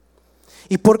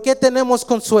 ¿Y por qué tenemos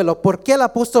consuelo? ¿Por qué el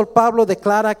apóstol Pablo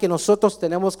declara que nosotros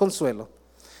tenemos consuelo?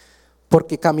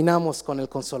 Porque caminamos con el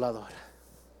Consolador.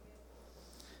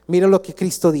 Mira lo que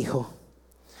Cristo dijo.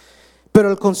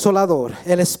 Pero el Consolador,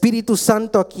 el Espíritu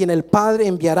Santo, a quien el Padre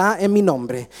enviará en mi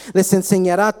nombre, les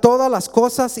enseñará todas las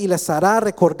cosas y les hará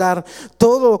recordar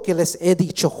todo lo que les he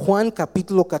dicho. Juan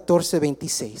capítulo 14,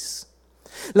 26.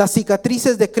 Las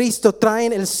cicatrices de Cristo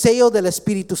traen el sello del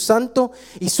Espíritu Santo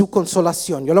y su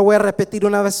consolación. Yo lo voy a repetir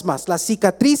una vez más. Las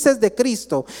cicatrices de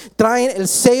Cristo traen el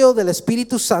sello del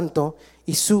Espíritu Santo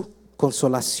y su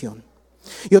consolación.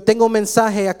 Yo tengo un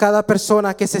mensaje a cada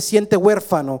persona que se siente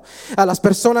huérfano, a las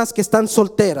personas que están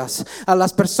solteras, a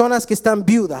las personas que están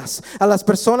viudas, a las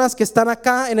personas que están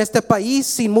acá en este país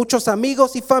sin muchos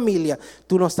amigos y familia.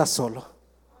 Tú no estás solo.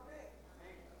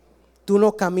 Tú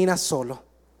no caminas solo.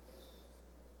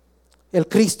 El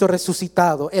Cristo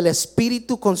resucitado, el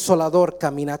Espíritu Consolador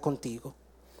camina contigo.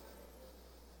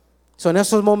 Son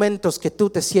esos momentos que tú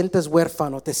te sientes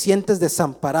huérfano, te sientes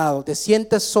desamparado, te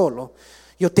sientes solo.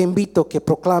 Yo te invito a que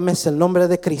proclames el nombre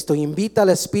de Cristo. Invita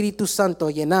al Espíritu Santo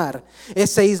a llenar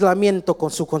ese aislamiento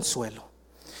con su consuelo.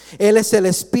 Él es el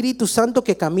Espíritu Santo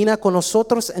que camina con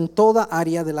nosotros en toda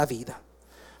área de la vida,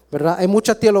 ¿verdad? Hay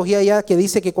mucha teología ya que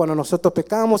dice que cuando nosotros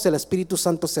pecamos el Espíritu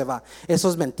Santo se va. Eso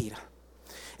es mentira.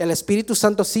 El Espíritu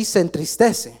Santo sí se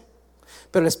entristece,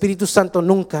 pero el Espíritu Santo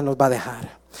nunca nos va a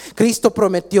dejar. Cristo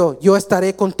prometió, yo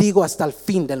estaré contigo hasta el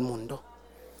fin del mundo.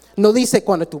 No dice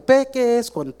cuando tú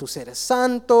peques, cuando tú eres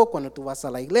santo, cuando tú vas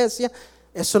a la iglesia.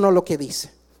 Eso no es lo que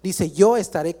dice. Dice, yo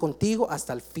estaré contigo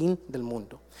hasta el fin del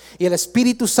mundo. Y el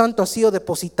Espíritu Santo ha sido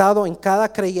depositado en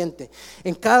cada creyente,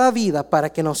 en cada vida,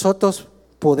 para que nosotros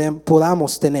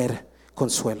podamos tener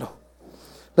consuelo.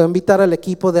 Voy a invitar al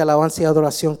equipo de alabanza y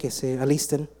adoración que se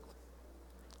alisten.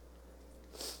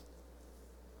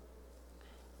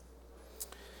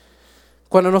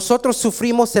 Cuando nosotros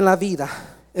sufrimos en la vida,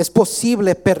 es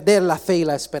posible perder la fe y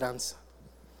la esperanza.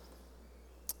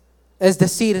 Es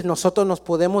decir, nosotros nos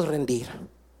podemos rendir.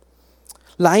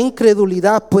 La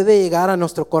incredulidad puede llegar a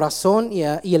nuestro corazón y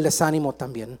el desánimo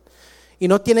también. Y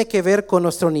no tiene que ver con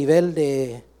nuestro nivel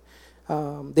de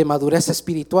madurez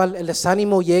espiritual. El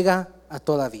desánimo llega a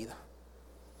toda vida.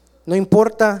 No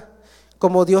importa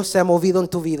cómo Dios se ha movido en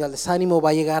tu vida, el desánimo va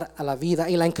a llegar a la vida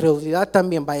y la incredulidad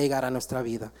también va a llegar a nuestra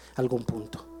vida a algún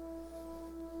punto.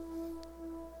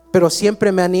 Pero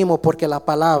siempre me animo porque la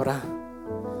palabra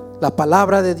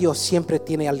de Dios siempre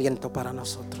tiene aliento para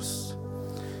nosotros.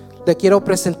 le quiero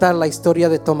presentar la historia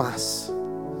de Tomás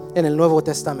en el Nuevo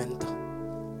Testamento.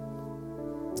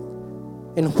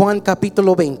 En Juan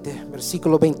capítulo 20,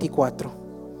 versículo 24.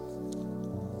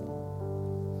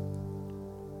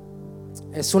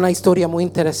 Es una historia muy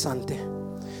interesante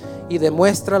y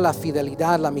demuestra la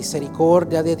fidelidad, la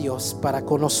misericordia de Dios para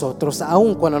con nosotros,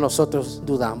 aun cuando nosotros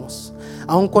dudamos,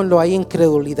 aun cuando hay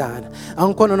incredulidad,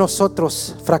 aun cuando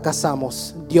nosotros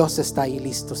fracasamos. Dios está ahí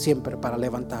listo siempre para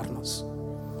levantarnos.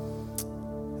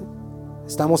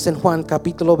 Estamos en Juan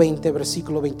capítulo 20,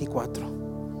 versículo 24.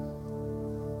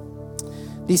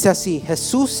 Dice así: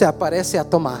 Jesús se aparece a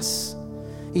Tomás.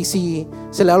 Y si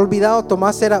se le ha olvidado,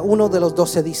 Tomás era uno de los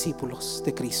 12 discípulos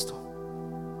de Cristo.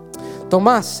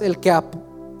 Tomás, el que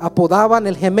apodaban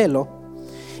el gemelo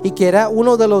y que era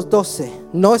uno de los 12,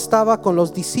 no estaba con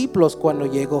los discípulos cuando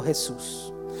llegó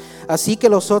Jesús. Así que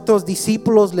los otros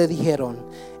discípulos le dijeron: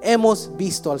 hemos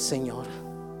visto al Señor.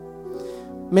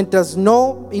 Mientras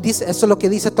no, y dice, eso es lo que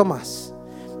dice Tomás: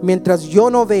 mientras yo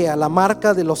no vea la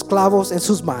marca de los clavos en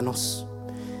sus manos,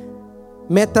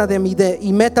 meta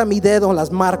mi dedo en las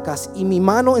marcas y mi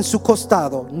mano en su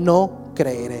costado, no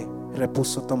creeré,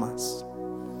 repuso Tomás.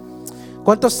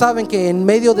 ¿Cuántos saben que en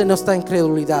medio de nuestra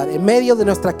incredulidad, en medio de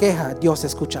nuestra queja, Dios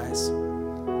escucha eso?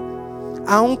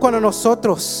 Aun cuando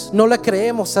nosotros no le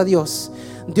creemos a Dios,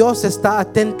 Dios está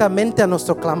atentamente a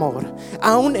nuestro clamor,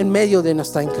 aun en medio de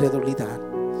nuestra incredulidad.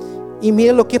 Y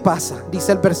miren lo que pasa,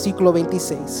 dice el versículo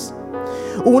 26.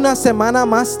 Una semana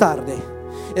más tarde,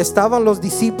 estaban los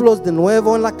discípulos de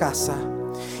nuevo en la casa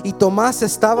y Tomás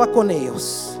estaba con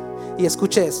ellos. Y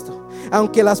escuche esto: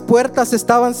 aunque las puertas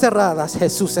estaban cerradas,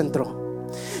 Jesús entró.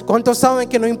 ¿Cuántos saben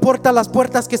que no importa las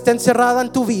puertas que estén cerradas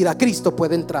en tu vida, Cristo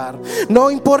puede entrar?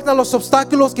 No importa los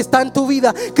obstáculos que están en tu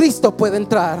vida, Cristo puede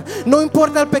entrar. No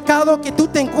importa el pecado que tú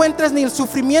te encuentres, ni el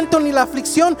sufrimiento, ni la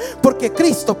aflicción, porque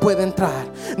Cristo puede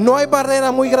entrar. No hay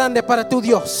barrera muy grande para tu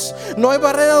Dios. No hay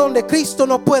barrera donde Cristo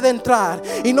no puede entrar.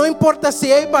 Y no importa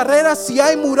si hay barreras, si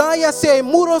hay murallas, si hay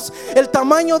muros, el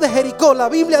tamaño de Jericó, la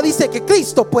Biblia dice que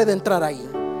Cristo puede entrar ahí.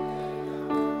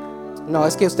 No,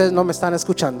 es que ustedes no me están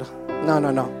escuchando.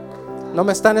 No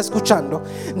me están escuchando.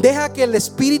 Deja que el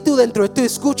Espíritu dentro de ti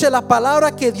escuche la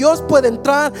palabra, que Dios puede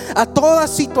entrar a toda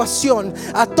situación,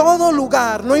 a todo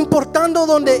lugar, no importando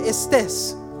donde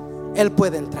estés, Él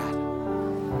puede entrar.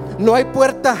 No hay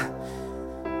puerta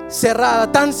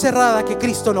cerrada, tan cerrada, que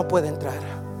Cristo no puede entrar.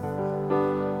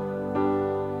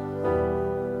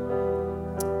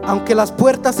 Aunque las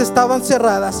puertas estaban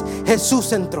cerradas,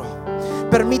 Jesús entró.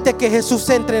 Permite que Jesús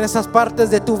entre en esas partes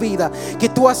de tu vida que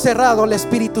tú has cerrado al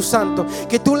Espíritu Santo,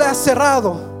 que tú le has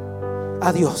cerrado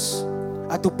a Dios,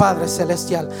 a tu Padre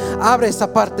Celestial. Abre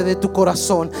esa parte de tu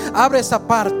corazón, abre esa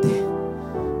parte,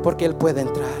 porque Él puede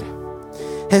entrar.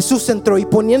 Jesús entró y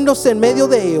poniéndose en medio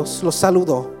de ellos, los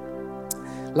saludó: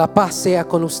 la paz sea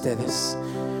con ustedes.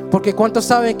 Porque ¿cuántos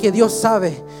saben que Dios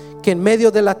sabe que en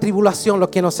medio de la tribulación lo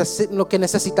que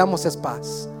necesitamos es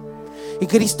paz? Y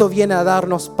Cristo viene a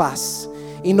darnos paz,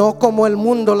 y no como el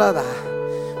mundo la da,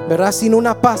 ¿verdad? Sino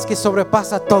una paz que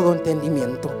sobrepasa todo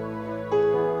entendimiento.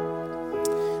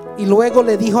 Y luego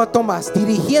le dijo a Tomás,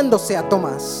 dirigiéndose a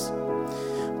Tomás: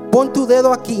 pon tu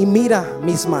dedo aquí y mira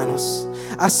mis manos.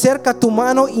 Acerca tu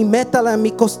mano y métala en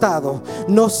mi costado.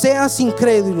 No seas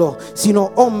incrédulo,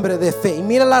 sino hombre de fe. Y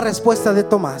mira la respuesta de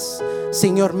Tomás: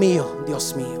 Señor mío,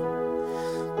 Dios mío.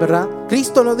 ¿Verdad?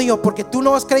 Cristo no dijo: porque tú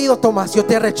no has creído, Tomás, yo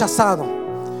te he rechazado,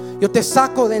 yo te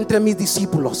saco de entre mis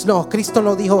discípulos. No, Cristo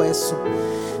no dijo eso.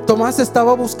 Tomás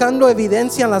estaba buscando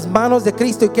evidencia en las manos de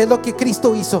Cristo. ¿Y qué es lo que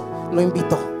Cristo hizo? Lo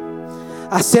invitó: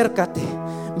 acércate,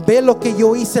 ve lo que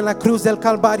yo hice en la cruz del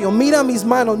Calvario. Mira mis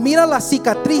manos, mira las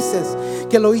cicatrices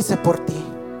que lo hice por ti.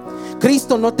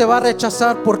 Cristo no te va a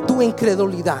rechazar por tu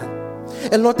incredulidad.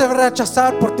 Él no te va a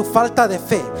rechazar por tu falta de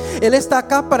fe. Él está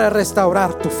acá para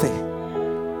restaurar tu fe.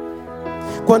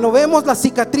 Cuando vemos las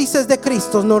cicatrices de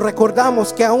Cristo, nos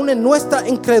recordamos que aún en nuestra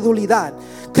incredulidad,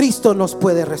 Cristo nos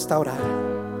puede restaurar.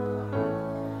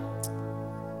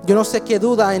 Yo no sé qué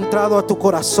duda ha entrado a tu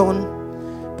corazón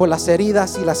por las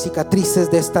heridas y las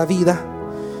cicatrices de esta vida,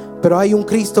 pero hay un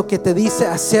Cristo que te dice: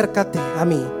 acércate a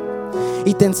mí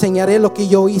y te enseñaré lo que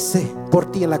yo hice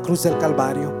por ti en la cruz del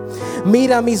Calvario.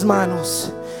 Mira mis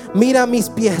manos, mira mis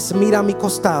pies, mira mi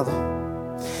costado.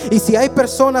 Y si hay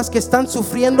personas que están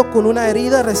sufriendo con una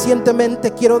herida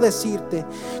recientemente, quiero decirte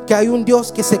que hay un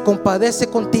Dios que se compadece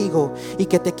contigo y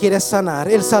que te quiere sanar.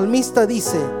 El salmista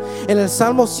dice en el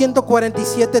Salmo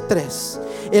 147:3: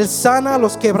 Él sana a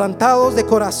los quebrantados de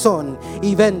corazón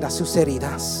y venda sus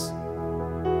heridas.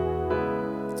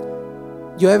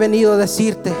 Yo he venido a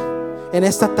decirte en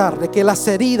esta tarde que las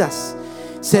heridas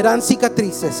serán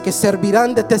cicatrices que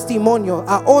servirán de testimonio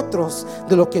a otros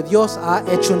de lo que Dios ha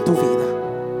hecho en tu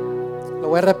vida. Lo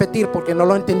voy a repetir porque no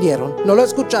lo entendieron, no lo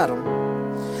escucharon.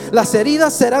 Las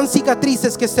heridas serán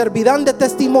cicatrices que servirán de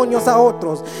testimonios a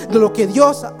otros de lo que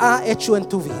Dios ha hecho en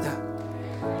tu vida.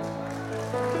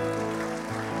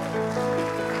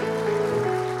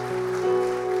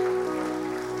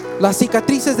 Las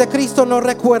cicatrices de Cristo nos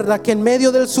recuerdan que en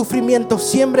medio del sufrimiento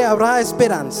siempre habrá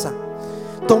esperanza.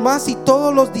 Tomás y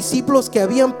todos los discípulos que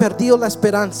habían perdido la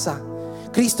esperanza,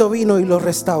 Cristo vino y los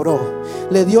restauró.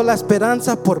 Le dio la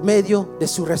esperanza por medio de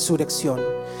su resurrección.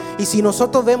 Y si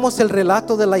nosotros vemos el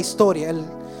relato de la historia,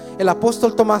 el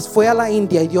apóstol Tomás fue a la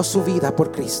India y dio su vida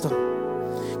por Cristo.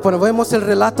 Cuando vemos el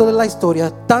relato de la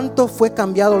historia, tanto fue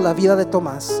cambiado la vida de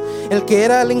Tomás. El que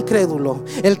era el incrédulo,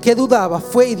 el que dudaba,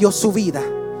 fue y dio su vida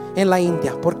en la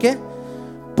India. ¿Por qué?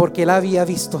 Porque él había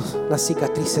visto las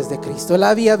cicatrices de Cristo. Él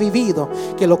había vivido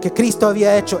que lo que Cristo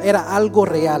había hecho era algo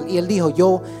real. Y él dijo: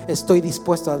 yo estoy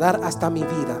dispuesto a dar hasta mi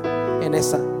vida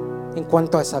en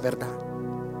cuanto a esa verdad.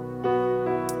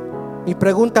 Mi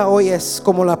pregunta hoy es,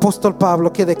 como el apóstol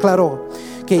Pablo, que declaró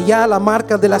que ya la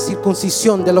marca de la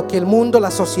circuncisión, de lo que el mundo,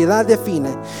 la sociedad define,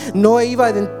 no iba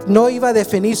a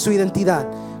definir su identidad.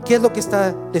 ¿Qué es lo que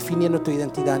está definiendo tu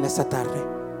identidad en esta tarde?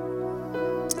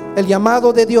 El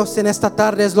llamado de Dios en esta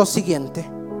tarde es lo siguiente: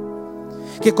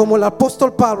 que como el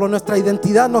apóstol Pablo, nuestra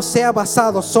identidad no sea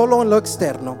basada solo en lo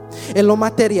externo, en lo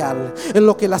material, en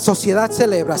lo que la sociedad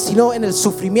celebra, sino en el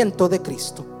sufrimiento de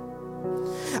Cristo.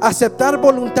 Aceptar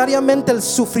voluntariamente el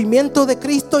sufrimiento de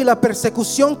Cristo y la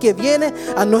persecución que viene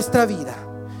a nuestra vida,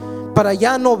 para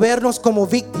ya no vernos como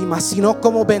víctimas, sino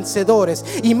como vencedores,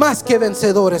 y más que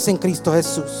vencedores en Cristo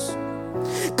Jesús.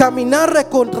 Caminar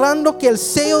recordando que el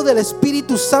sello del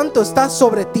Espíritu Santo está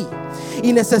sobre ti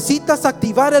y necesitas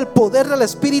activar el poder del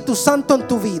Espíritu Santo en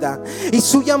tu vida y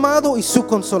su llamado y su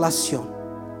consolación.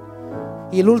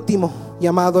 Y el último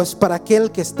llamado es para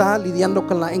aquel que está lidiando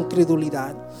con la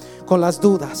incredulidad, con las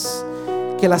dudas,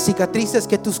 que las cicatrices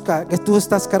que tú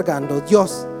estás cargando,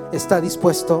 Dios está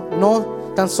dispuesto no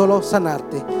tan solo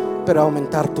sanarte, pero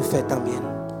aumentar tu fe también.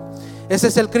 Ese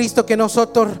es el Cristo que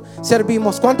nosotros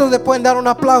servimos. ¿Cuántos le pueden dar un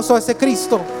aplauso a ese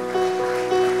Cristo?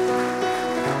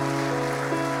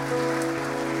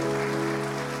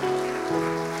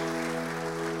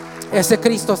 Ese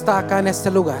Cristo está acá en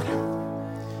este lugar.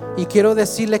 Y quiero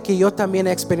decirle que yo también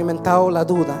he experimentado la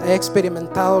duda, he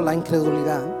experimentado la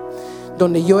incredulidad,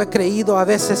 donde yo he creído a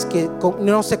veces que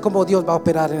no sé cómo Dios va a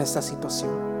operar en esta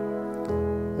situación,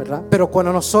 ¿verdad? Pero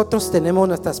cuando nosotros tenemos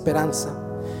nuestra esperanza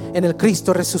en el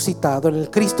Cristo resucitado, en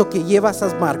el Cristo que lleva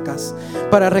esas marcas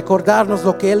para recordarnos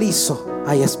lo que Él hizo,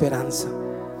 hay esperanza.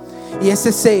 Y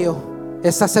ese sello,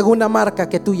 esa segunda marca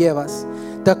que tú llevas,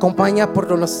 te acompaña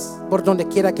por donde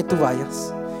quiera que tú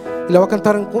vayas. Y le voy a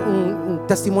contar un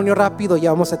testimonio rápido y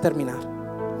ya vamos a terminar.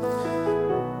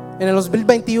 En el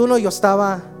 2021 yo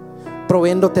estaba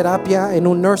proveyendo terapia en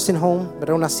un nursing home,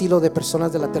 era un asilo de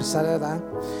personas de la tercera edad.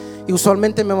 Y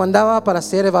usualmente me mandaba para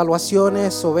hacer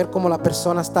evaluaciones o ver cómo la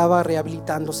persona estaba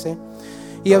rehabilitándose.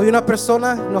 Y había una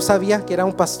persona, no sabía que era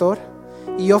un pastor,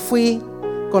 y yo fui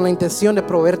con la intención de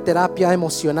proveer terapia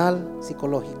emocional,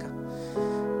 psicológica.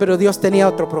 Pero Dios tenía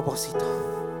otro propósito.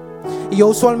 Y yo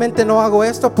usualmente no hago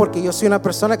esto porque yo soy una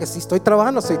persona que si estoy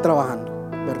trabajando,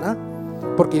 ¿verdad?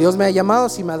 Porque Dios me ha llamado,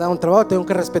 si me ha dado un trabajo, tengo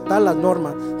que respetar las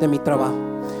normas de mi trabajo.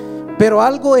 Pero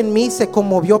algo en mí se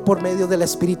conmovió por medio del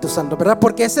Espíritu Santo, ¿verdad?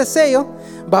 Porque ese sello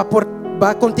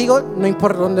va contigo, no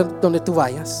importa donde tú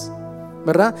vayas,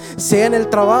 ¿verdad? Sea en el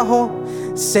trabajo,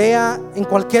 sea en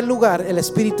cualquier lugar, el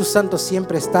Espíritu Santo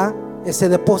siempre está. Ese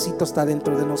depósito está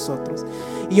dentro de nosotros.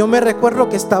 Y yo me recuerdo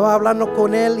que estaba hablando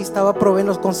con él y estaba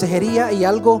proveyendo consejería, y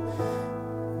algo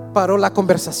paró la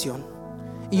conversación.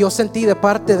 Y yo sentí de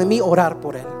parte de mí orar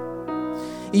por él.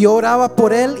 Y yo oraba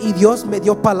por él, y Dios me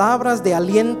dio palabras de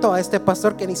aliento a este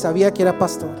pastor que ni sabía que era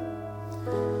pastor.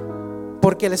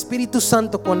 Porque el Espíritu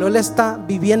Santo, cuando Él está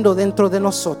viviendo dentro de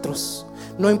nosotros,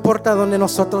 no importa dónde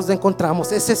nosotros nos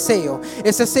encontramos, ese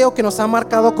sello que nos ha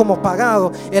marcado como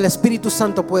pagado, el Espíritu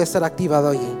Santo puede ser activado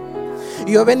allí.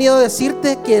 Y yo he venido a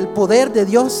decirte que el poder de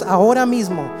Dios ahora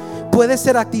mismo puede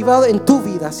ser activado en tu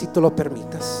vida si tú lo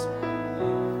permitas.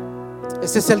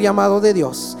 Ese es el llamado de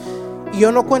Dios. Y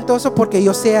yo no cuento eso porque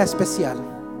yo sea especial,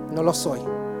 no lo soy,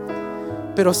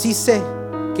 pero sí sé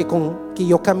que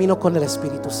yo camino con el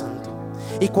Espíritu Santo.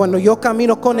 Y cuando yo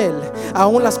camino con Él,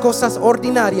 aún las cosas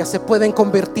ordinarias se pueden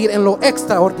convertir en lo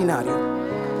extraordinario.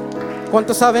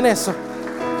 ¿Cuántos saben eso?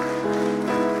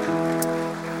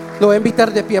 Lo voy a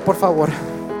invitar de pie, por favor.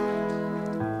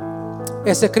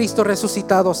 Ese Cristo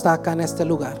resucitado está acá en este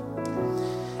lugar.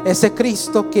 Ese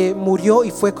Cristo que murió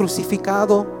y fue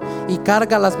crucificado y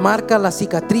carga las marcas, las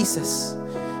cicatrices,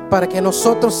 para que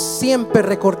nosotros siempre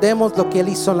recordemos lo que Él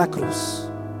hizo en la cruz.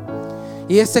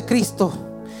 Y ese Cristo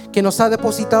que nos ha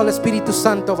depositado el Espíritu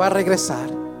Santo va a regresar.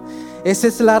 Esa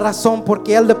es la razón por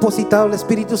qué Él ha depositado el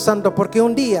Espíritu Santo, porque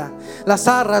un día las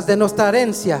arras de nuestra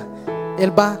herencia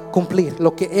Él va a cumplir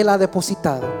lo que Él ha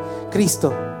depositado.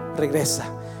 Cristo regresa,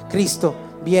 Cristo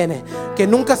viene. Que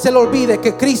nunca se le olvide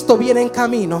que Cristo viene en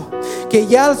camino, que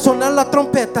ya al sonar la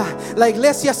trompeta la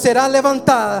iglesia será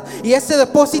levantada y ese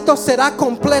depósito será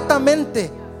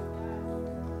completamente,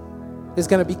 it's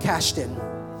going to be cashed in.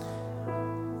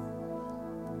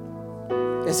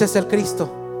 Ese es el Cristo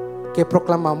que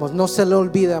proclamamos. No se le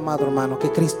olvide, amado hermano,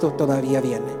 que Cristo todavía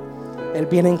viene. Él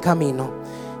viene en camino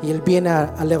y Él viene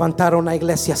a levantar a una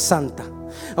iglesia santa,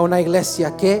 a una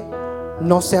iglesia que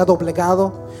no se ha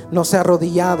doblegado, no se ha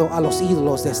arrodillado a los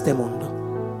ídolos de este mundo.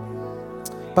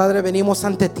 Padre, venimos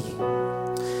ante ti.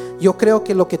 Yo creo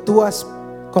que lo que tú has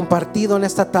compartido en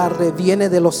esta tarde viene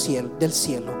de los cielos, del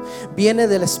cielo, viene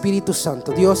del Espíritu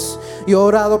Santo. Dios, yo he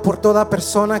orado por toda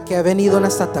persona que ha venido en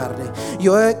esta tarde.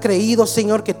 Yo he creído,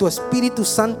 Señor, que tu Espíritu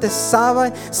Santo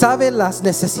sabe las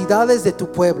necesidades de tu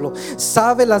pueblo,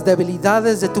 sabe las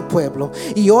debilidades de tu pueblo.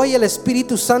 Y hoy el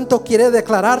Espíritu Santo quiere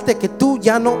declararte que tú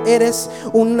ya no eres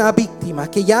una víctima,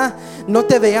 que ya no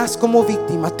te veas como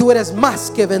víctima. Tú eres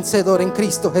más que vencedor en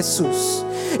Cristo Jesús.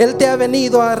 Él te ha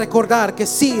venido a recordar que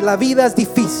sí, la vida es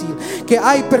difícil, que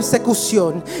hay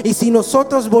persecución, y si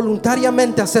nosotros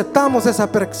voluntariamente aceptamos esa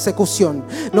persecución,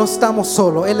 no estamos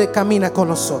solos. Él camina con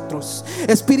nosotros.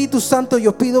 Espíritu Santo,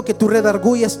 yo pido que tú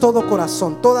redarguyes todo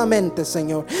corazón, toda mente,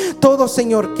 Señor, todo,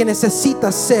 Señor, que necesita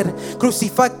ser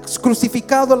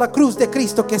crucificado a la cruz de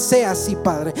Cristo, que sea así,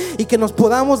 Padre, y que nos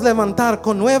podamos levantar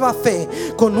con nueva fe,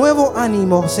 con nuevo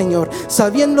ánimo, Señor,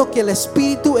 sabiendo que el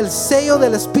Espíritu, el sello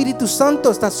del Espíritu Santo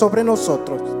está sobre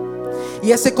nosotros.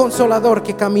 Y ese consolador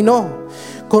que caminó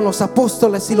con los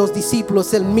apóstoles y los discípulos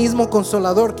es el mismo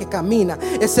consolador que camina,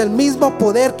 es el mismo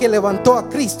poder que levantó a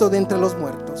Cristo de entre los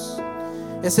muertos.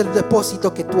 Es el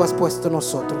depósito que tú has puesto en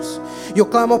nosotros. Yo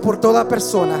clamo por toda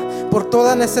persona, por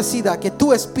toda necesidad, que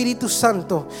tu Espíritu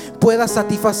Santo pueda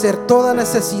satisfacer toda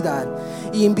necesidad.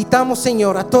 Y invitamos,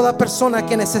 Señor, a toda persona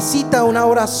que necesita una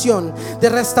oración de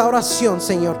restauración,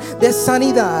 Señor, de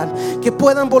sanidad, que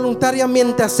puedan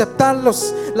voluntariamente aceptar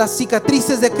las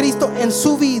cicatrices de Cristo en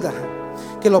su vida,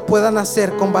 que lo puedan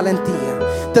hacer con valentía.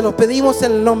 Te lo pedimos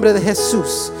en el nombre de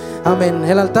Jesús. Amén.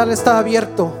 El altar está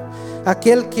abierto.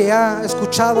 Aquel que ha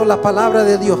escuchado la palabra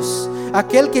de Dios,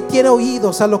 aquel que tiene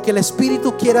oídos a lo que el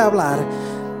Espíritu quiere hablar,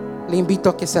 le invito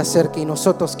a que se acerque y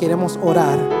nosotros queremos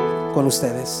orar con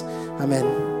ustedes. Amén.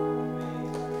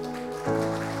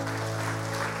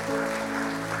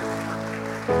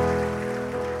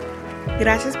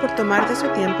 Gracias por tomarte su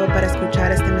tiempo para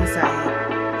escuchar este mensaje.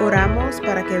 Oramos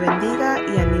para que bendiga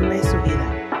y anime su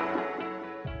vida.